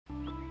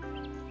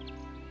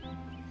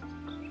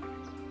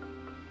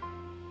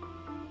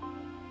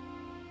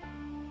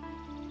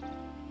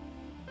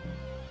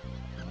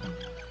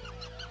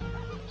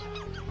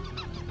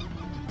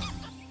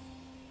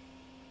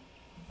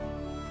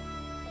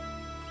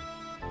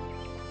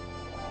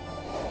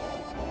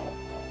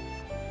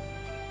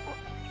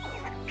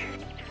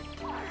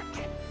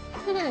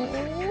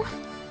Oh.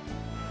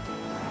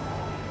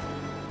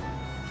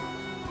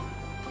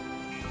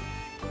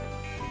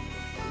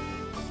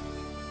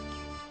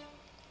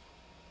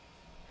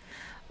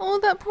 Oh,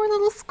 that poor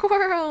little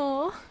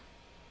squirrel.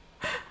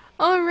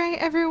 Alright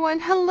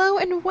everyone, hello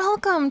and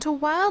welcome to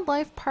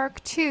Wildlife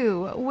Park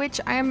 2, which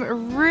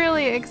I'm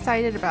really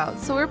excited about.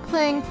 So we're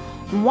playing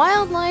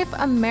Wildlife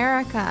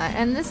America,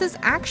 and this is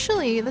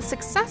actually the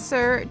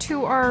successor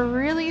to our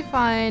really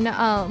fun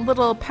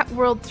little Pet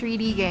World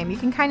 3D game. You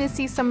can kind of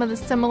see some of the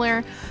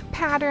similar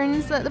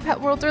patterns that the Pet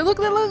Worlds are. Look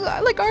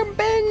like our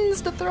bins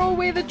to throw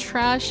away the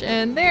trash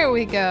in. There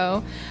we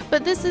go.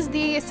 But this is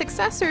the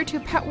successor to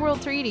Pet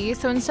World 3D,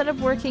 so instead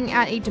of working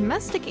at a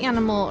domestic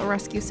animal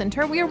rescue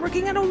center, we are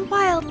working at a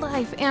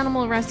wildlife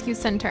animal rescue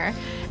center.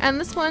 And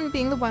this one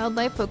being the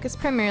wildlife focused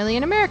primarily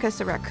in America,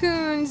 so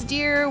raccoons,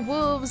 deer,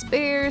 wolves,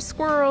 bears,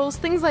 squirrels,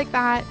 things like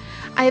that.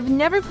 I have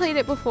never played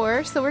it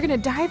before, so we're gonna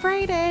dive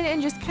right in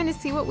and just kind of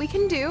see what we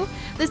can do.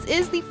 This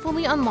is the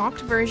fully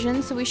unlocked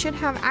version, so we should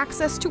have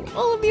access to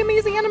all of the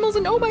amazing animals.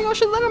 And oh my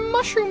gosh, is that a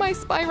mushroom I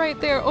spy right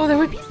there? Oh, that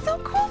would be so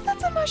cool if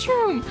that's a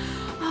mushroom.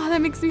 Oh,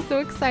 that makes me so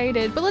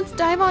excited. But let's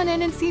dive on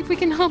in and see if we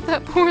can help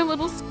that poor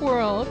little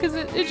squirrel, because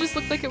it just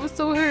looked like it was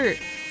so hurt.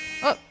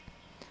 Oh.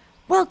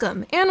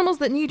 Welcome! Animals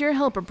that need your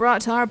help are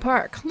brought to our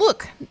park.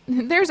 Look,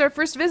 there's our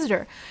first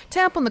visitor.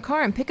 Tap on the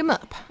car and pick him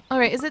up.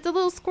 Alright, is it the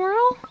little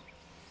squirrel?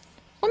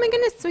 Oh my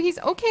goodness, so he's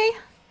okay.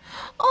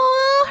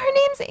 Oh, her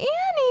name's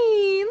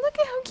Annie! Look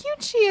at how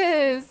cute she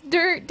is.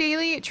 Dirt,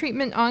 daily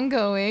treatment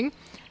ongoing.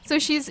 So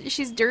she's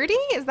dirty?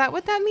 Is that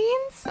what that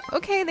means?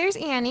 Okay, there's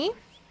Annie.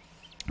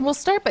 We'll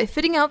start by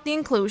fitting out the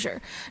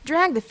enclosure.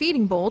 Drag the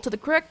feeding bowl to the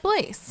correct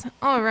place.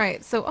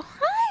 Alright, so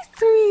hi,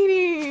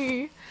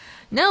 sweetie!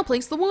 Now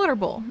place the water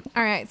bowl.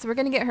 Alright, so we're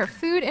going to get her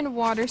food and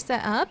water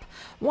set up.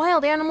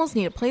 Wild animals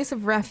need a place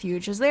of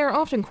refuge as they are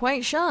often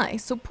quite shy,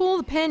 so pull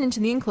the pen into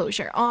the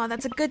enclosure. Oh,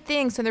 that's a good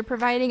thing, so they're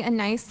providing a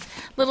nice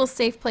little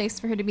safe place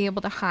for her to be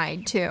able to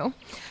hide too.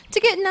 To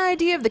get an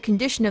idea of the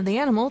condition of the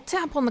animal,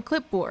 tap on the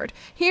clipboard.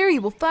 Here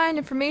you will find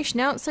information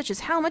out such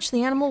as how much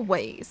the animal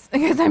weighs.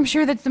 Because I'm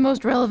sure that's the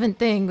most relevant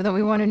thing that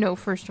we want to know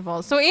first of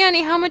all. So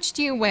Annie, how much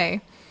do you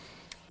weigh?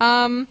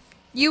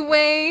 You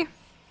weigh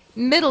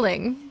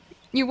middling.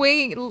 You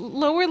weigh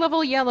lower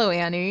level yellow,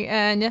 Annie,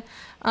 and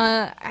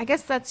I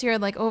guess that's your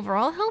like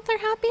overall health or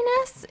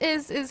happiness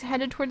is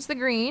headed towards the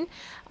green.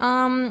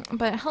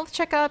 But health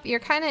checkup,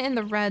 you're kind of in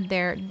the red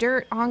there.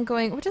 Dirt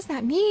ongoing. What does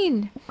that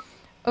mean?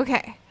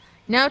 Okay.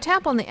 Now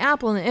tap on the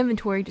apple in the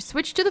inventory to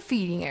switch to the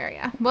feeding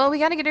area. Well, we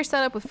got to get her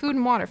set up with food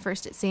and water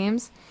first, it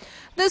seems.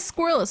 This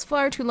squirrel is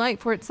far too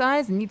light for its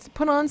size and needs to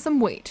put on some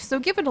weight, so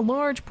give it a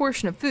large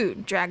portion of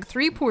food. Drag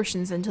 3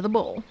 portions into the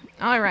bowl.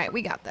 All right,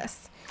 we got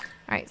this.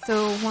 Alright,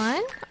 so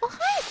 1. Oh,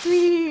 hi,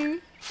 sweetie.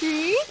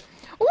 3.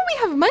 Oh, we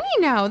have money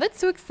now. That's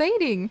so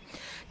exciting.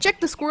 Check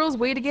the squirrel's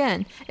weight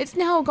again. It's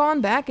now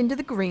gone back into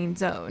the green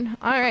zone.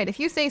 Alright, if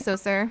you say so,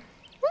 sir.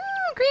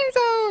 Woo, green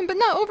zone, but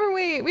not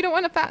overweight. We don't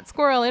want a fat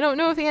squirrel. I don't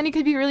know if Annie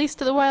could be released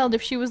to the wild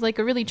if she was like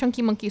a really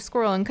chunky monkey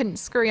squirrel and couldn't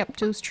scurry up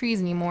to those trees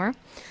anymore.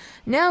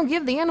 Now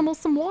give the animal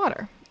some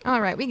water.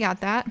 Alright, we got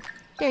that.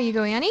 There you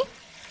go, Annie.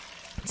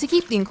 To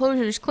keep the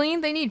enclosures clean,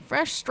 they need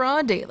fresh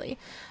straw daily.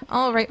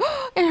 Alright,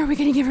 and are we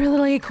going to give her a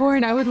little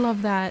acorn? I would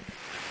love that.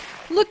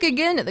 Look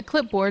again at the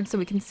clipboard so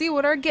we can see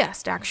what our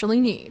guest actually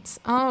needs.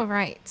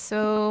 Alright,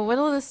 so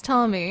what'll this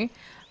tell me?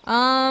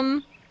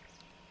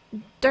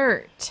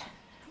 Dirt.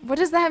 What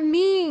does that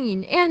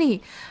mean?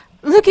 Annie,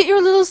 look at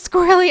your little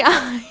squirrely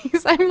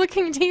eyes. I'm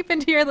looking deep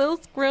into your little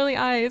squirrely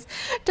eyes.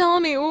 Tell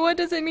me, what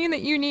does it mean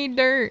that you need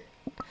dirt?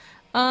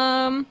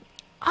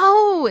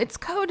 Oh, its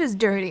coat is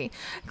dirty.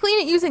 Clean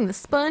it using the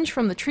sponge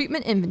from the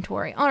treatment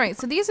inventory. Alright,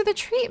 so these are the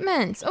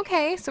treatments.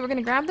 Okay, so we're going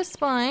to grab the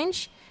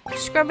sponge,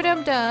 scrub it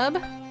up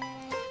dub.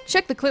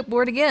 Check the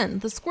clipboard again.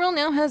 The squirrel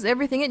now has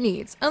everything it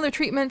needs. Other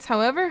treatments,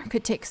 however,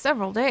 could take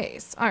several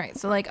days. Alright,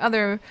 so like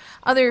other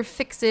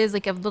fixes,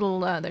 like a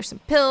little, there's some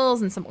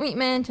pills and some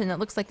ointment, and it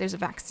looks like there's a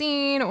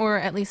vaccine, or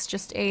at least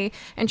just a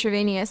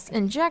intravenous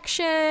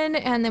injection,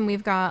 and then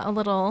we've got a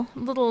little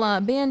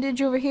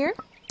bandage over here.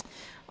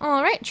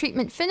 Alright,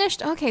 treatment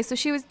finished. Okay, so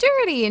she was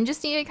dirty and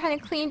just needed kind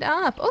of cleaned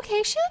up.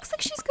 Okay, she looks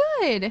like she's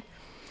good.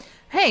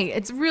 Hey,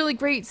 it's really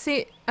great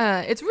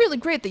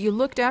that you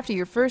looked after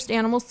your first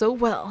animal so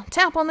well.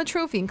 Tap on the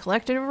trophy and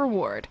collect a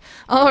reward.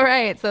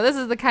 Alright, so this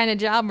is the kind of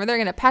job where they're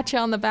going to pat you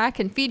on the back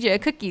and feed you a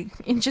cookie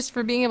just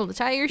for being able to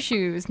tie your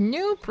shoes.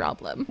 No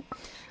problem.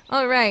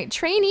 Alright,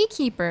 trainee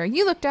keeper,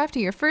 you looked after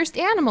your first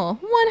animal.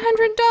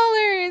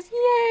 $100!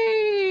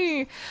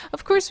 Yay!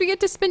 Of course we get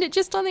to spend it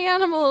just on the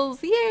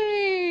animals.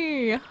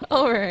 Yay!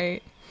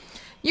 Alright.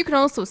 You can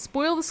also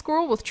spoil the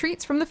squirrel with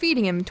treats from the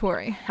feeding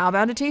inventory. How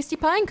about a tasty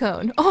pine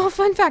cone? Oh,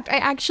 fun fact, I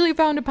actually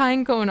found a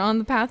pine cone on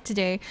the path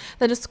today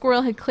that a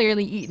squirrel had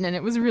clearly eaten, and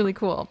it was really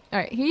cool.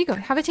 Alright, here you go.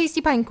 Have a tasty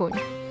pine cone.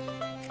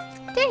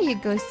 There you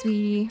go,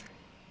 sweetie.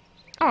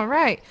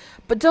 Alright,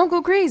 but don't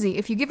go crazy.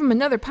 If you give him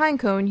another pine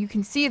cone, you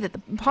can see that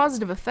the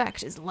positive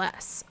effect is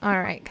less.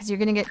 Alright, because you're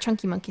going to get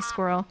chunky monkey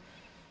squirrel.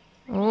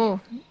 Oh,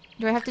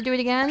 do I have to do it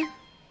again?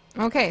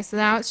 Okay, so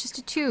now it's just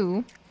a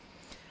 2.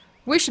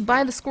 We should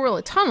buy the squirrel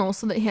a tunnel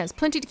so that he has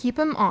plenty to keep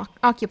him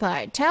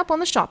occupied. Tap on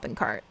the shopping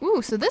cart.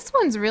 Ooh, so this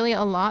one's really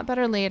a lot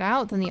better laid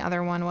out than the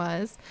other one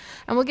was.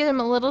 And we'll get him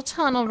a little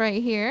tunnel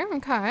right here.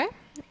 Okay.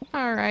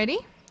 Alrighty.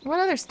 What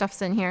other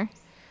stuff's in here?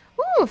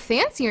 Ooh,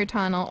 fancier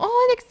tunnel.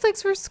 Oh, it looks like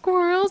for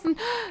squirrels. And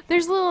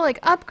there's little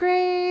like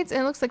upgrades.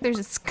 And it looks like there's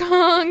a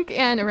skunk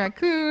and a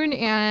raccoon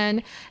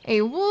and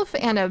a wolf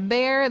and a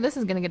bear. This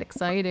is going to get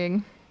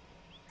exciting.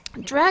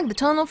 Drag the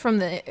tunnel from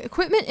the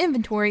equipment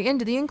inventory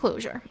into the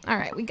enclosure.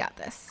 Alright, we got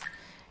this.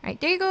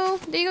 Alright, there you go.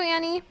 There you go,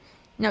 Annie.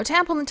 Now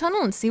tap on the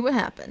tunnel and see what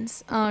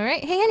happens.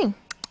 Alright, hey Annie.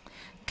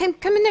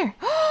 Come in there.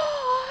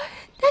 Oh,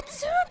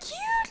 that's so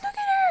cute. Look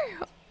at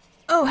her.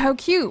 Oh, how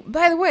cute.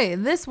 By the way,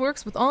 this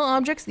works with all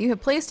objects that you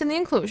have placed in the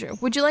enclosure.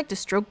 Would you like to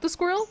stroke the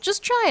squirrel?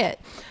 Just try it.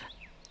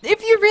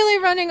 If you're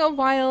really running a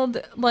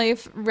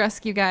wildlife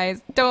rescue,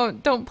 guys,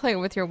 don't play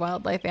with your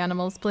wildlife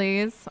animals,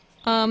 please.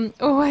 Oh,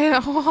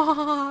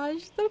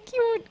 she's so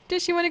cute.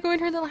 Does she want to go in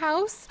her little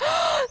house?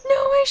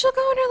 No way, she'll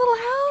go in her little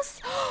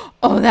house.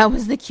 Oh, that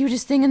was the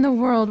cutest thing in the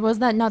world. Was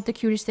that not the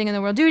cutest thing in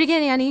the world? Do it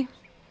again, Annie.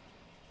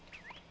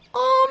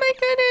 Oh my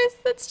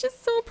goodness, that's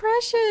just so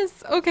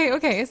precious.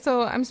 Okay,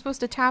 so I'm supposed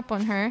to tap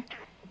on her.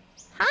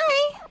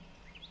 Hi.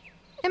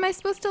 Am I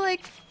supposed to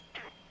like...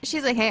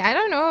 She's like, hey, I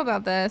don't know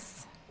about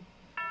this.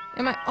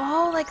 Am I...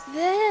 Oh, like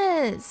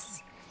this.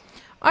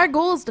 Our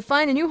goal is to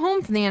find a new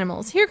home for the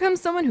animals. Here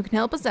comes someone who can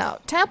help us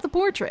out. Tap the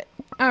portrait.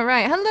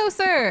 Alright, hello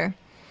sir.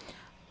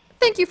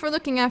 Thank you for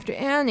looking after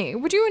Annie.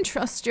 Would you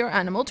entrust your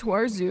animal to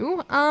our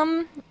zoo?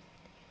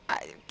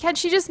 Can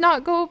she just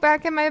not go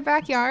back in my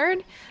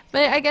backyard?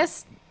 But I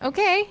guess,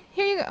 okay,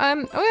 here you go.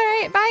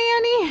 Alright, bye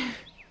Annie.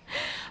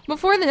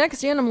 Before the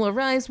next animal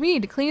arrives, we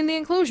need to clean the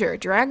enclosure.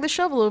 Drag the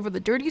shovel over the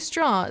dirty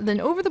straw, then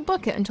over the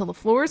bucket until the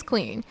floor is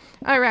clean.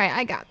 Alright,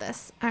 I got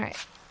this. Alright.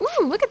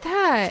 Ooh, look at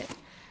that.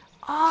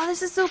 Oh,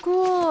 this is so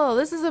cool.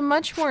 This is a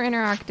much more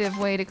interactive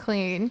way to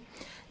clean.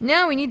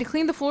 Now we need to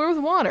clean the floor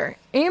with water.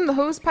 Aim the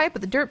hose pipe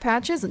at the dirt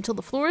patches until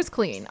the floor is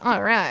clean.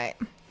 Alright.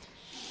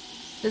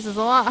 This is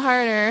a lot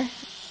harder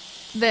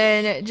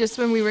than just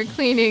when we were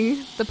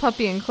cleaning the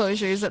puppy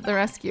enclosures at the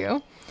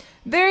rescue.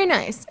 Very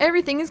nice.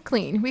 Everything is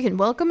clean. We can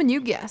welcome a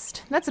new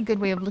guest. That's a good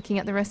way of looking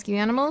at the rescue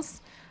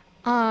animals.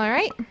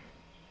 Alright.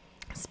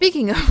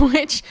 Speaking of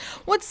which,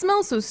 what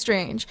smells so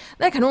strange?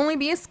 That can only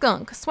be a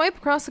skunk. Swipe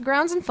across the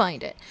grounds and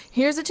find it.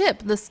 Here's a tip.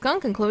 The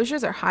skunk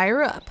enclosures are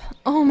higher up.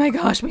 Oh my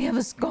gosh, we have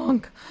a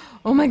skunk.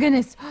 Oh my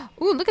goodness.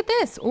 Ooh, look at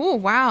this. Oh,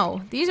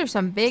 wow. These are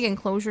some big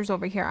enclosures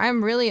over here.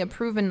 I'm really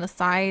approving the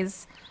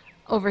size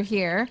over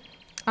here.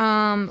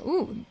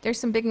 Ooh, there's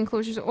some big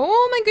enclosures.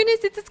 Oh my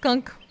goodness, it's a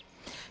skunk.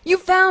 You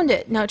found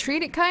it! Now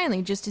treat it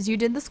kindly, just as you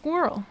did the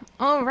squirrel.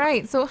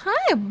 Alright, so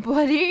hi,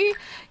 buddy!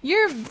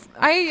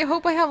 I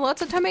hope I have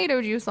lots of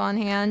tomato juice on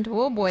hand.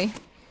 Oh boy.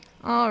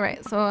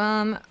 Alright,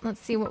 so,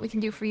 let's see what we can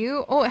do for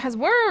you. Oh, it has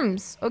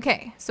worms!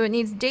 Okay, so it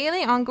needs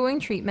daily ongoing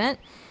treatment.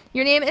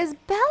 Your name is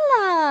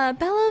Bella!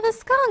 Bella the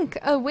skunk!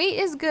 Weight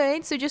is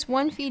good, so just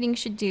 1 feeding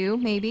should do,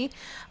 maybe.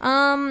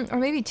 Or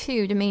maybe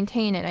 2 to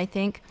maintain it, I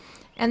think.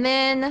 And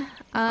then,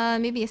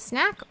 maybe a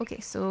snack? Okay,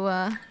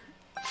 so,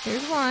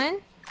 there's 1.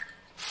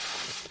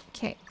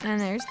 Okay, and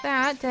there's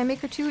that. Did I make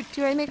her too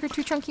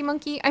chunky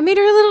monkey? I made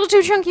her a little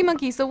too chunky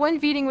monkey, so 1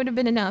 feeding would have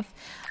been enough.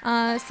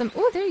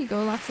 Oh, there you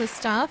go, lots of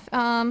stuff.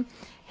 Hang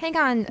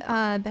on,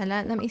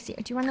 Bella, let me see.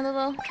 Do you want a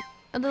little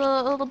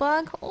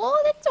bug?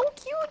 Oh, that's so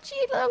cute, she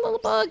a little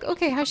bug.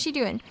 Okay, how's she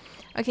doing?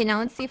 Okay, now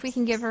let's see if we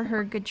can give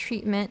her good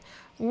treatment.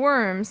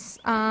 Worms,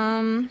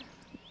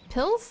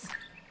 pills?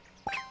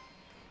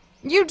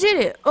 You did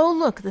it! Oh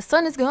look, the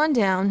sun has gone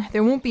down.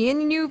 There won't be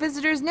any new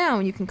visitors now,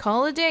 and you can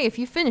call it a day if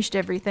you finished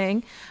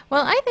everything.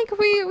 Well, I think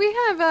we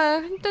have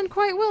done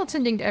quite well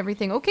tending to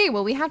everything. Okay,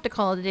 well we have to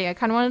call it a day. I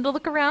kind of wanted to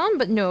look around,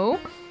 but no.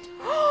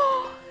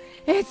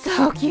 It's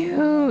so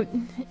cute!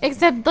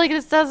 Except, like,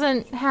 this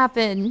doesn't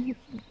happen.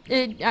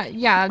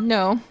 Yeah,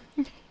 no.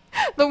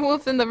 The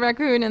wolf and the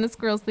raccoon and the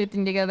squirrel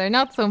sleeping together,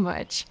 not so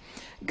much.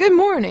 Good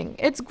morning.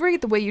 It's great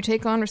the way you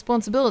take on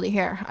responsibility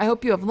here. I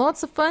hope you have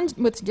lots of fun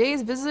with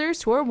today's visitors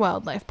to our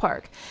wildlife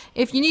park.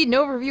 If you need an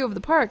overview of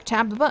the park,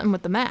 tap the button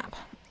with the map.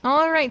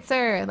 Alright,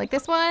 sir. Like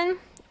this one?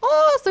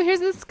 Oh, so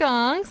here's the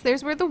skunks.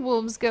 There's where the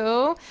wolves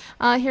go.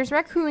 Here's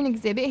raccoon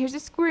exhibit. Here's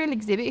the squirrel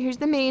exhibit. Here's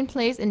the main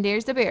place. And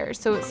there's the bears.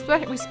 So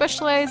we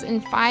specialize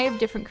in 5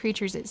 different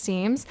creatures, it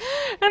seems.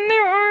 And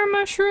there are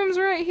mushrooms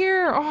right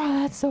here.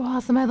 Oh, that's so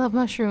awesome. I love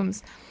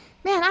mushrooms.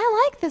 Man,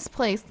 I like this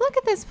place. Look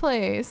at this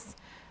place.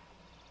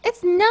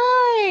 It's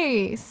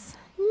nice.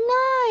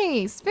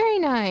 Nice. Very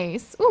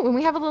nice. Ooh, and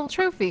we have a little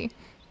trophy.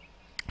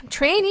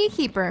 Trainee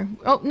keeper.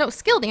 Oh, no,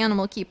 skilled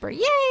animal keeper.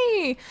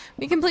 Yay!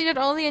 We completed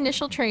all the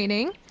initial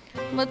training.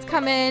 Let's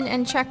come in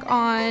and check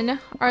on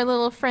our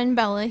little friend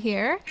Bella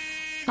here.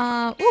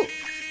 Ooh,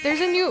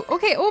 there's a new...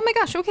 Okay, oh my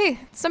gosh, okay.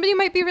 Somebody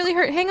might be really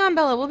hurt. Hang on,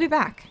 Bella. We'll be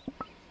back.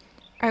 All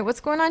right,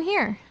 what's going on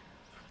here?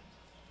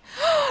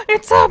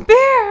 It's a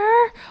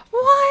bear!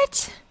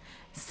 What?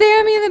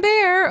 Sammy the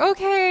bear.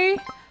 Okay.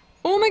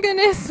 Oh my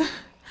goodness.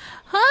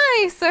 Hi,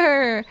 Hi,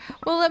 sir.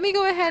 Well, let me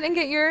go ahead and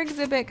get your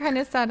exhibit kind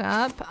of set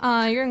up.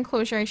 Your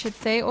enclosure, I should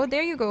say. Oh,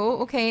 there you go.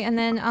 Okay, and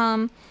then,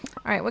 all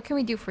right, what can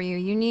we do for you?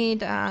 You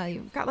need,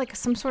 you've got like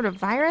some sort of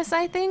virus,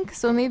 I think.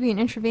 So maybe an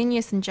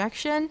intravenous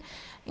injection.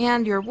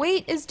 And your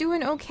weight is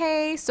doing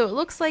okay. So it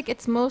looks like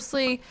it's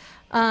mostly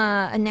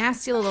a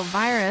nasty little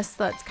virus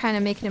that's kind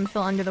of making him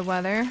feel under the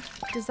weather.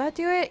 Does that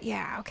do it?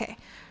 Yeah, okay.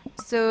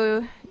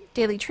 So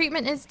daily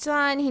treatment is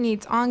done. He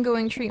needs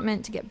ongoing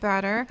treatment to get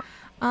better.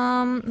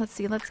 Let's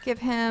see, let's give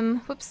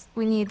him, whoops,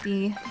 we need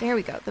there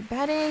we go, the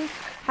bedding,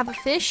 have a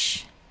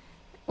fish.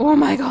 Oh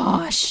my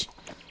gosh,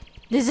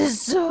 this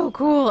is so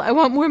cool. I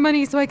want more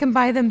money so I can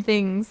buy them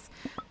things.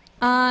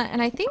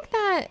 And I think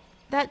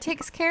that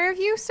takes care of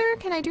you, sir.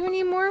 Can I do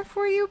any more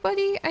for you,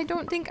 buddy? I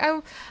don't think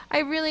I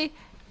really,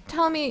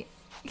 tell me,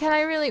 can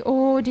I really,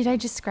 oh, did I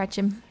just scratch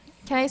him?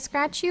 Can I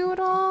scratch you at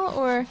all?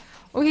 Or,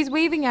 oh, he's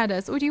waving at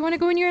us. Oh, do you want to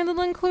go in your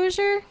little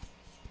enclosure?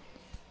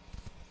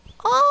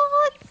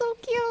 Oh, it's so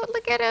cute.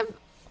 Look at him.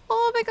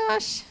 Oh my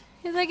gosh.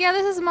 He's like, yeah,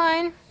 this is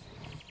mine.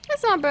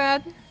 It's not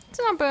bad. It's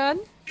not bad.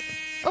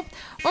 Oh,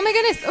 oh my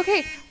goodness.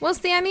 Okay. Well,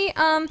 Sammy,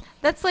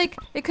 that's like,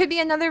 it could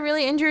be another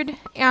really injured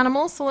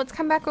animal. So let's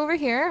come back over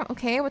here.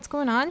 Okay, what's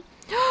going on?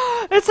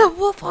 It's a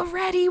wolf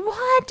already.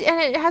 What?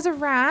 And it has a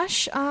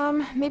rash.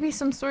 Maybe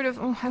some sort of,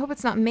 oh, I hope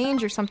it's not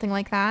mange or something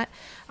like that.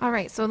 All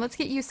right, so let's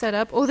get you set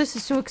up. Oh, this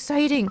is so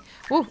exciting.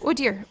 Oh, oh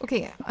dear.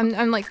 Okay,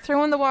 I'm like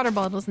throwing the water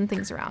bottles and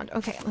things around.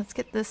 Okay, let's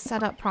get this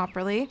set up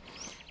properly.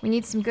 We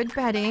need some good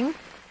bedding.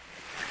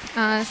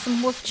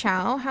 Some wolf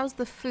chow. How's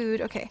the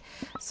food? Okay,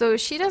 so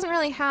she doesn't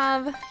really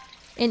have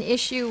an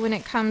issue when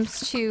it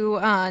comes to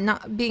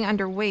not being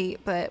underweight,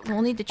 but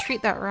we'll need to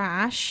treat that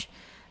rash.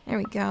 There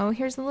we go.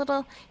 Here's a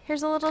little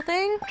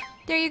thing.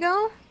 There you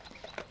go.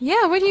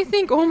 Yeah, what do you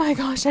think? Oh my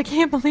gosh, I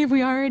can't believe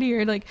we already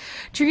are like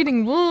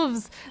treating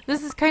wolves.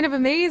 This is kind of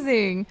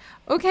amazing.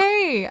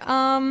 Okay.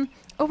 Oh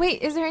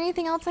wait, is there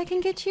anything else I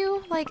can get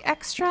you? Like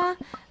extra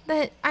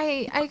that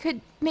I could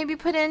maybe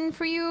put in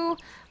for you?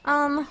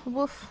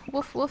 Woof,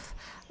 woof, woof.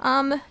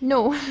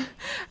 No.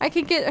 I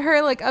could get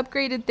her like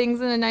upgraded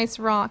things in a nice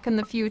rock in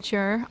the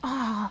future.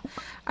 Oh,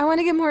 I want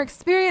to get more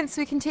experience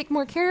so we can take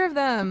more care of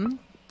them.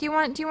 Do you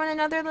want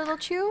another little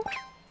chew?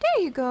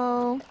 There you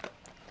go.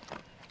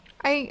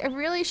 I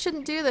really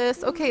shouldn't do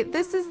this. Okay,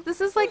 this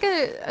is like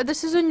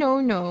this is a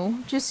no-no,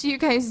 just so you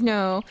guys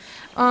know.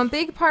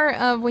 Big part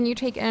of when you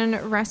take in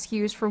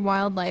rescues for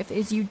wildlife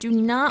is you do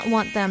not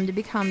want them to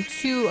become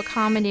too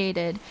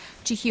accommodated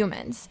to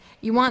humans.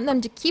 You want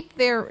them to keep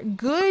their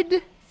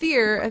good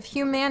fear of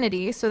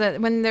humanity so that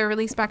when they're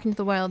released back into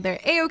the wild, they're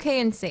a-okay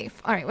and safe.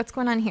 All right, what's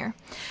going on here?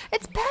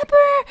 It's Pepper!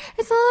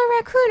 It's a little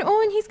raccoon.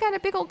 Oh, and he's got a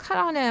big old cut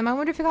on him. I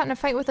wonder if he got in a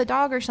fight with a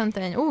dog or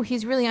something. Oh,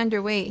 he's really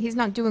underweight. He's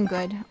not doing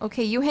good.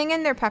 Okay, you hang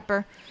in there,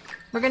 Pepper.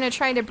 We're going to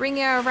try to bring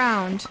you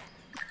around.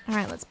 All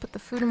right, let's put the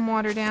food and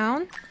water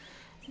down.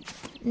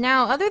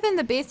 Now, other than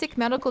the basic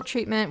medical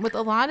treatment, with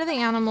a lot of the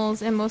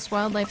animals in most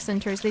wildlife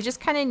centers, they just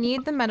kind of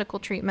need the medical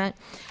treatment,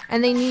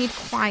 and they need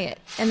quiet,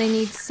 and they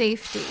need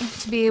safety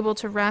to be able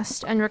to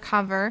rest and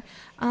recover.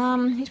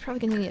 He's probably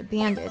going to need a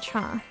bandage,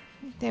 huh?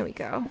 There we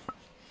go.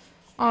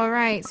 All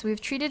right, so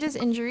we've treated his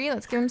injury.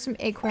 Let's give him some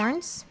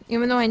acorns,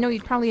 even though I know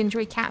you'd probably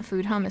enjoy cat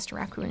food, huh, Mr.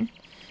 Raccoon?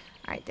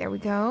 All right, there we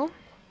go.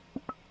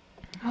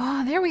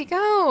 Oh, there we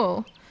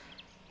go.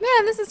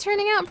 Man, this is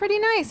turning out pretty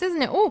nice,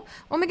 isn't it? Oh,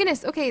 oh my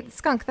goodness. Okay,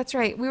 skunk, that's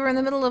right. We were in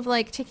the middle of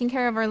like taking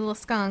care of our little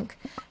skunk.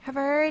 Have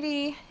I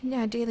already,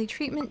 yeah, daily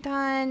treatment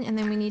done, and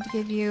then we need to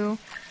give you, all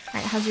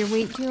right, how's your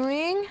weight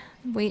doing?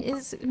 Weight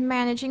is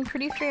managing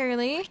pretty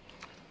fairly.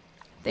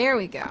 There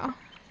we go.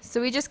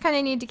 So we just kind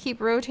of need to keep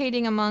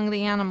rotating among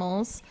the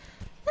animals.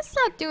 That's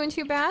not doing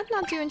too bad,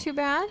 not doing too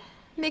bad.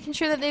 Making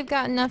sure that they've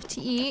got enough to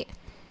eat.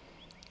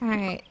 All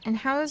right, and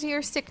how's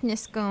your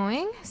sickness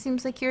going?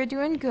 Seems like you're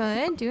doing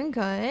good, doing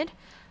good.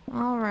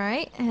 All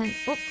right, and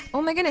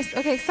oh my goodness.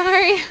 Okay,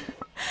 sorry.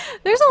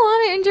 There's a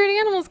lot of injured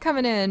animals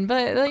coming in,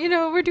 but you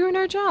know, we're doing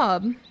our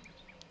job.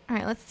 All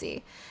right, let's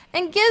see.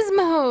 And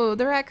Gizmo,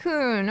 the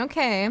raccoon.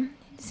 Okay,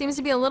 seems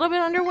to be a little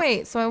bit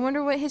underweight, so I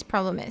wonder what his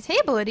problem is. Hey,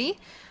 buddy.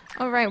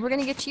 All right, we're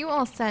gonna get you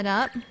all set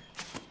up.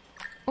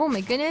 Oh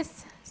my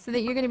goodness, so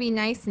that you're gonna be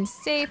nice and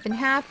safe and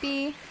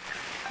happy.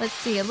 Let's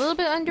see, a little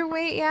bit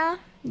underweight, yeah?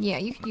 Yeah,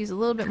 you could use a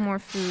little bit more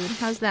food.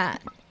 How's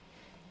that?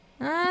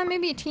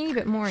 Maybe a teeny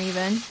bit more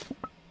even.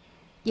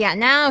 Yeah,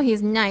 now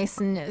he's nice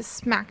and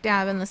smack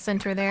dab in the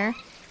center there.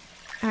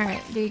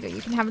 Alright, there you go.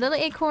 You can have a little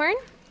acorn.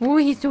 Oh,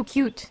 he's so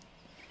cute.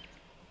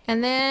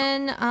 And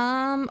then,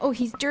 oh,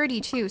 he's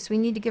dirty too, so we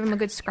need to give him a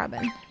good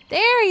scrubbing.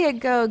 There you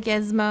go,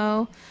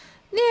 Gizmo.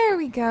 There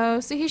we go.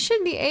 So he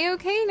should be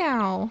a-okay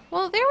now.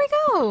 Well, there we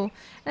go.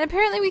 And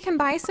apparently we can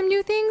buy some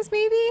new things,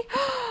 maybe?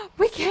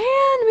 We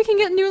can! We can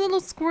get new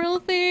little squirrel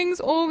things.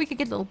 Oh, we could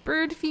get a little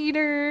bird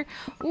feeder.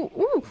 Ooh,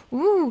 ooh,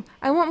 ooh.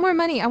 I want more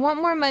money. I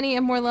want more money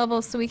and more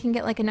levels so we can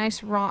get like a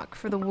nice rock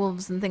for the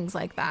wolves and things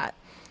like that.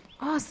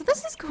 Oh, so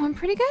this is going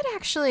pretty good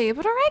actually.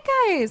 But all right,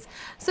 guys.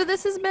 So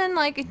this has been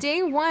like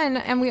day 1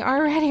 and we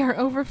already are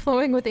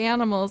overflowing with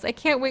animals. I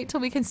can't wait till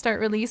we can start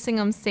releasing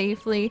them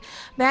safely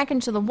back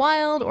into the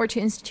wild or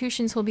to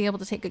institutions who'll be able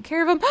to take good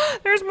care of them.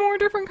 There's more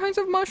different kinds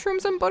of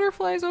mushrooms and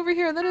butterflies over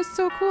here. That is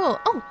so cool.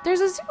 Oh,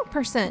 there's a zoo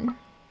person.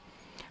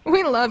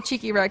 We love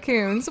cheeky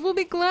raccoons. We'll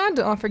be glad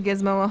to offer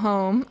Gizmo a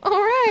home. All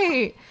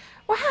right.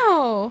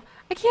 Wow.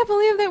 I can't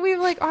believe that we've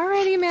like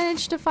already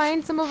managed to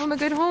find some of them a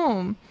good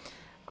home.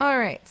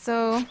 Alright,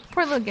 so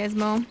poor little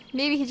Gizmo.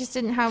 Maybe he just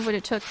didn't have what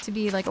it took to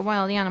be like a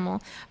wild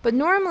animal. But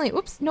normally,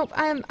 oops, nope,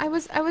 I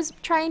was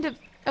trying to,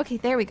 okay,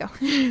 there we go.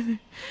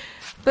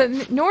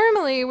 But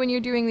normally when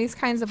you're doing these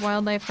kinds of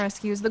wildlife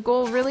rescues, the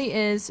goal really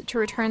is to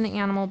return the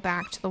animal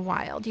back to the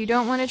wild. You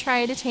don't want to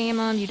try to tame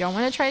them, you don't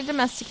want to try to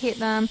domesticate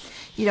them,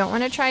 you don't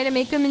want to try to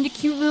make them into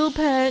cute little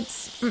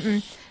pets.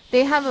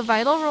 They have a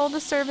vital role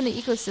to serve in the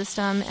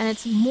ecosystem, and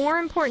it's more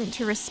important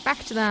to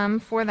respect them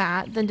for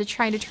that than to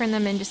try to turn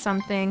them into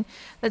something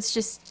that's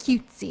just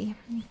cutesy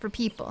for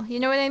people. You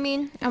know what I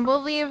mean? And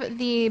we'll leave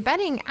the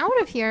bedding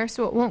out of here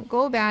so it won't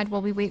go bad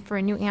while we wait for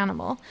a new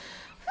animal.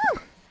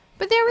 Whew.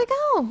 But there we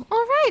go.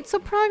 All right, so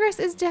progress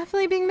is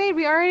definitely being made.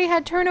 We already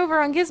had turnover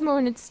on Gizmo,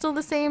 and it's still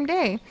the same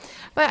day.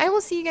 But I will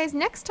see you guys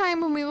next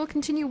time when we will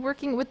continue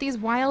working with these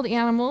wild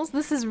animals.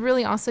 This is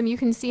really awesome. You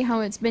can see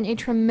how it's been a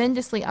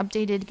tremendously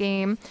updated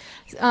game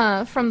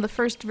from the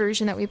first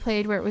version that we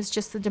played, where it was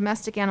just the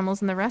domestic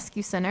animals in the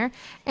rescue center.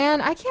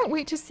 And I can't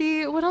wait to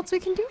see what else we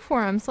can do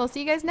for them. So I'll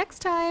see you guys next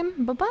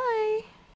time. Bye-bye.